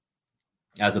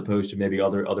 as opposed to maybe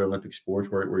other Olympic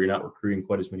sports where you're not recruiting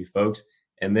quite as many folks.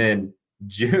 And then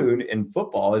June in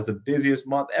football is the busiest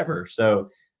month ever.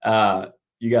 So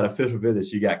you got official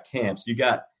visits, you got camps, you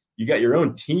got your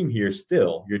own team here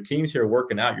still. Your team's here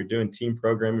working out. You're doing team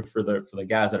programming for the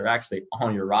guys that are actually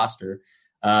on your roster.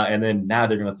 And then now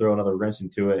they're going to throw another wrench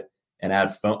into it and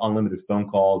add unlimited phone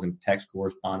calls and text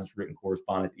correspondence, written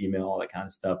correspondence, email, all that kind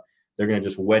of stuff. They're going to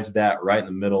just wedge that right in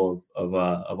the middle of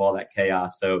all that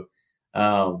chaos. So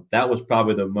that was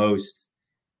probably the most,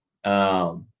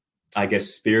 I guess,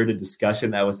 spirited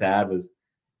discussion that was had was,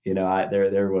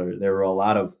 there were a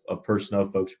lot of personnel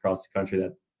folks across the country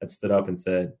that stood up and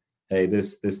said, hey,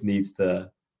 this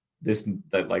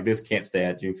can't stay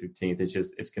at June 15th.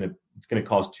 It's gonna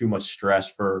cause too much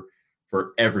stress for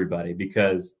everybody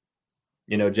because,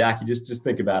 Jackie, just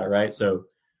think about it, right? So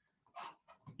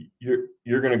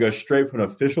you're gonna go straight from an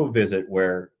official visit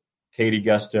where Katie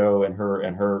Gusto and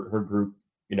her group,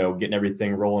 getting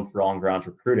everything rolling for on grounds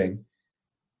recruiting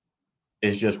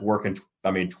is just working.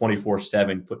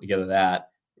 24/7 put together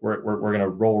that we're gonna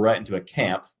roll right into a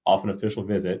camp off an official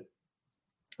visit.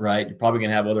 Right, you're probably going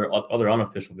to have other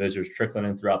unofficial visitors trickling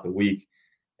in throughout the week,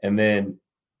 and then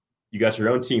you got your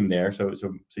own team there. So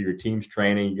your team's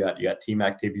training. You got team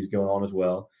activities going on as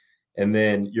well, and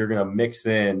then you're going to mix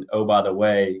in. Oh, by the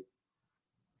way,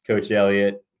 Coach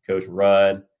Elliott, Coach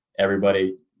Rudd,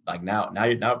 everybody. Like now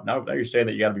you're saying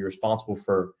that you got to be responsible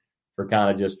for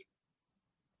kind of just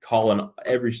calling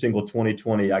every single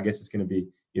 2020. I guess it's going to be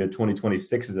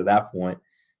 2026s at that point,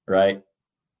 right?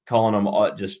 Calling them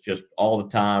just all the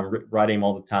time, writing them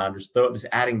all the time, just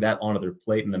adding that onto their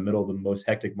plate in the middle of the most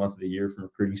hectic month of the year from a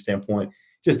recruiting standpoint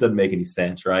just doesn't make any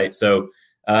sense, right? So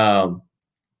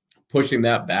pushing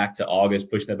that back to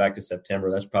August, pushing that back to September,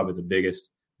 that's probably the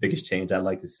biggest change I'd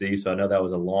like to see. So I know that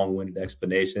was a long-winded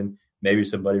explanation. Maybe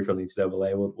somebody from the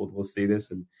NCAA will see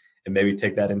this and maybe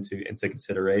take that into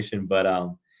consideration. But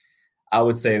I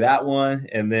would say that one,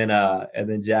 and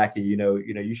then Jackie,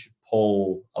 you should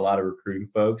poll a lot of recruiting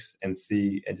folks and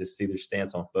just see their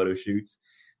stance on photo shoots,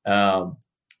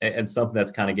 and something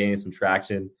that's kind of gaining some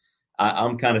traction.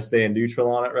 I'm kind of staying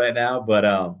neutral on it right now, but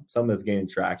something that's gaining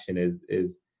traction is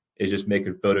just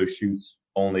making photo shoots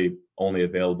only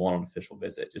available on an official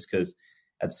visit, just because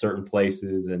at certain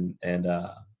places and in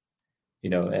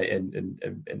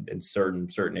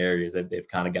certain areas they've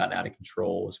kind of gotten out of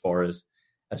control as far as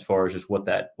just what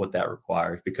that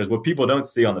requires. Because what people don't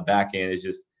see on the back end is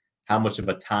just how much of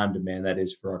a time demand that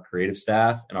is for our creative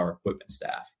staff and our equipment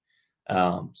staff.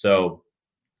 So,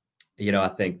 I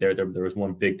think there was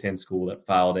one Big Ten school that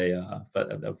filed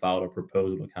a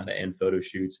proposal to kind of end photo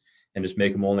shoots and just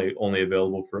make them only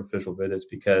available for official visits,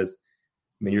 because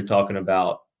you're talking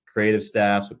about creative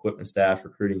staffs, equipment staffs,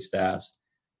 recruiting staffs,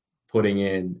 putting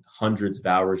in hundreds of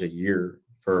hours a year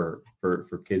for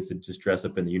kids to just dress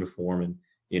up in the uniform. And,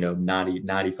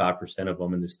 95% of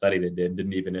them in the study that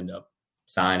didn't even end up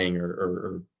signing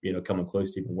or coming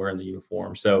close to even wearing the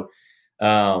uniform. So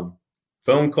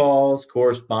phone calls,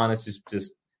 correspondence,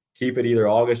 just keep it either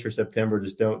August or September.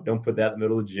 Just don't put that in the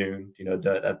middle of June.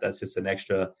 That's just an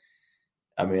extra.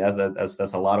 I mean,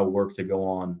 that's a lot of work to go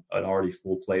on an already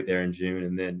full plate there in June,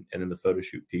 and then the photo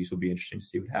shoot piece will be interesting to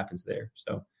see what happens there.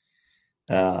 So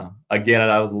again,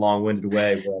 that was a long-winded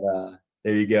way, but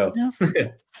there you go.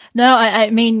 No, I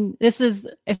mean,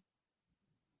 the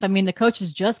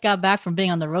coaches just got back from being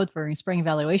on the road for spring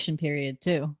evaluation period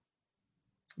too.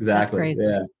 Exactly.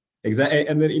 Yeah. Exactly.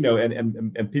 And then,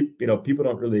 and people, people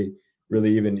don't really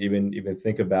even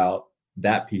think about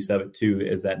that piece of it too,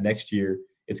 is that next year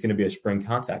it's going to be a spring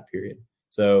contact period.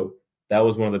 So that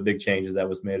was one of the big changes that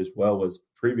was made as well. Was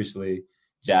previously,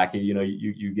 Jackie,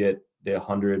 you get the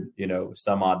 100,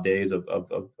 some odd days of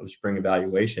spring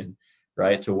evaluation,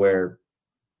 right? To where,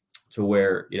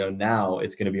 now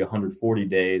it's going to be 140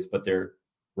 days, but they're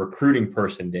recruiting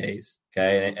person days.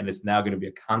 Okay. And it's now going to be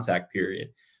a contact period.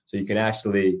 So you can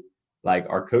actually,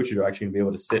 our coaches are actually going to be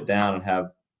able to sit down and have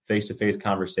face-to-face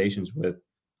conversations with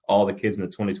all the kids in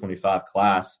the 2025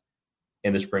 class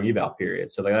in the spring eval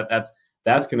period. So that's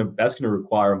going to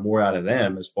require more out of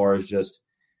them, as far as just,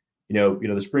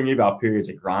 the spring eval period is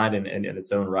a grind in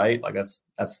its own right.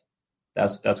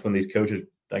 That's when these coaches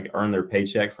earn their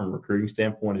paycheck from a recruiting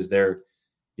standpoint, is they're,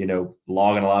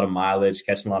 logging a lot of mileage,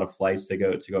 catching a lot of flights to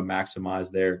go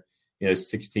maximize their,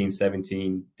 16,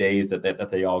 17 days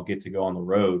that they all get to go on the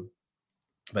road.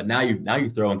 But now you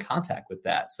throw in contact with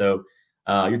that. So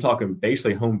you're talking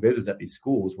basically home visits at these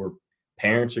schools, where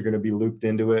parents are going to be looped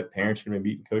into it. Parents are going to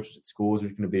be meeting coaches at schools.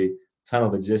 There's going to be a ton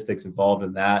of logistics involved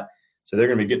in that. So they're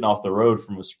going to be getting off the road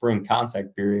from a spring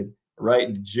contact period right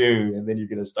into June. And then you're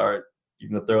going to throw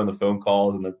in the phone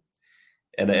calls and the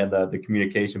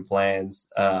communication plans,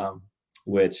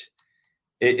 which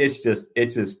it just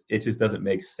doesn't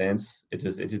make sense. It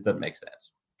just doesn't make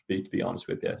sense, to be honest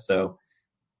with you. So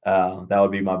that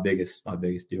would be my biggest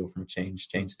deal from a change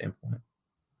standpoint.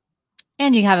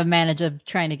 And you have a manage of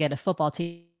trying to get a football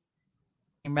team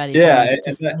ready. Yeah,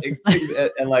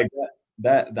 and like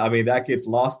that. I mean, that gets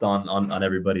lost on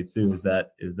everybody too. Is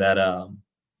that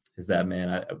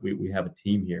man? We have a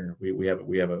team here. We have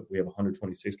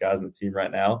 126 guys on the team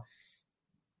right now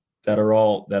that are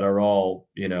all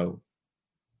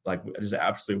just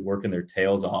absolutely working their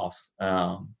tails off,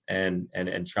 and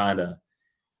trying to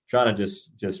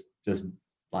just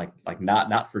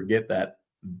not forget that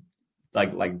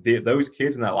those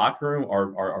kids in that locker room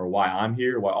are why I'm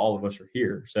here, why all of us are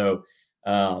here. So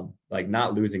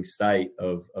not losing sight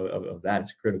of that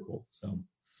is critical. So.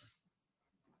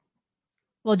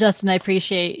 Well, Justin, I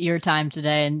appreciate your time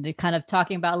today and kind of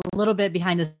talking about a little bit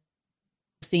behind the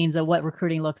scenes of what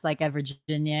recruiting looks like at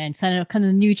Virginia, and kind of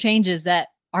the new changes that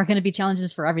are going to be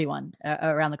challenges for everyone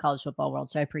around the college football world.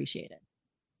 So I appreciate it.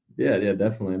 Yeah,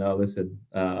 definitely. No, listen,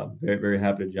 very, very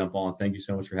happy to jump on. Thank you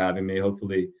so much for having me.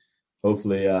 Hopefully folks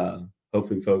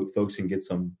can get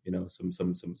some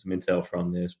intel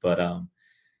from this, but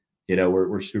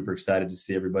we're super excited to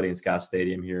see everybody in Scott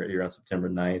Stadium here on September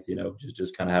 9th,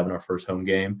 just kind of having our first home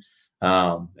game.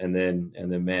 And then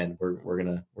man, we're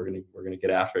gonna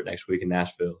get after it next week in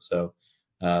Nashville. So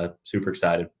super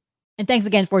excited. And thanks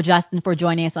again for Justin for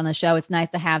joining us on the show. It's nice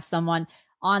to have someone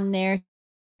on there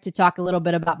to talk a little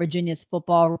bit about Virginia's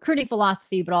football recruiting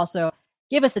philosophy, but also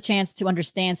give us a chance to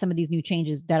understand some of these new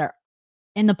changes that are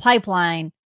in the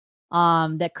pipeline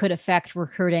that could affect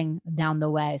recruiting down the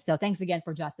way. So thanks again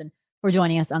for Justin for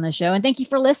joining us on the show. And thank you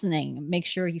for listening. Make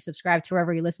sure you subscribe to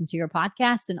wherever you listen to your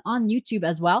podcasts and on YouTube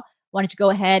as well. Why don't you go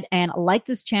ahead and like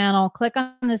this channel, click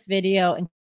on this video, and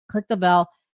click the bell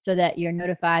so that you're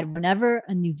notified whenever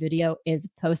a new video is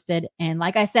posted. And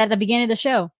like I said at the beginning of the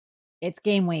show, it's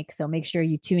game week. So make sure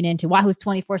you tune in to Wahoo's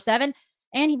 24/7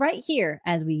 and right here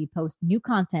as we post new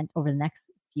content over the next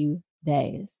few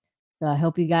days. So I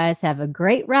hope you guys have a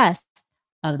great rest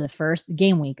of the first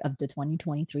game week of the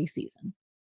 2023 season.